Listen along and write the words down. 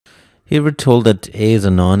Here we're told that A is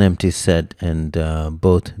a non-empty set, and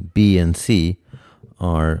both B and C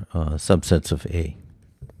are subsets of A.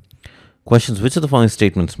 Questions: which of the following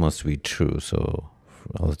statements must be true? So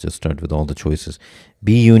I'll just start with all the choices.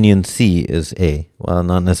 B union C is A. Well,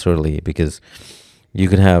 not necessarily, because you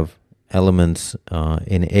could have elements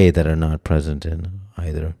in A that are not present in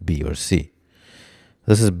either B or C.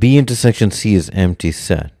 This is B intersection C is empty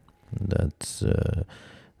set. That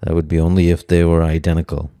would be only if they were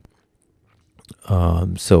identical.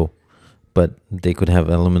 But they could have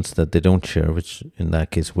elements that they don't share, which in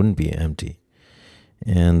that case wouldn't be empty.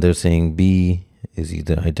 And they're saying B is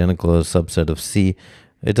either identical or a subset of C.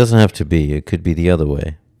 It doesn't have to be. It could be the other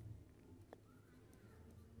way.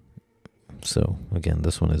 So again,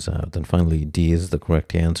 this one is out. And finally, D is the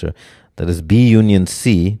correct answer. That is B union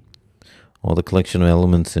C, or the collection of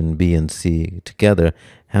elements in B and C together,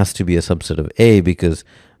 has to be a subset of A, because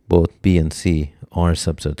both B and C are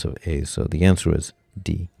subsets of A. So the answer is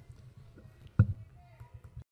D.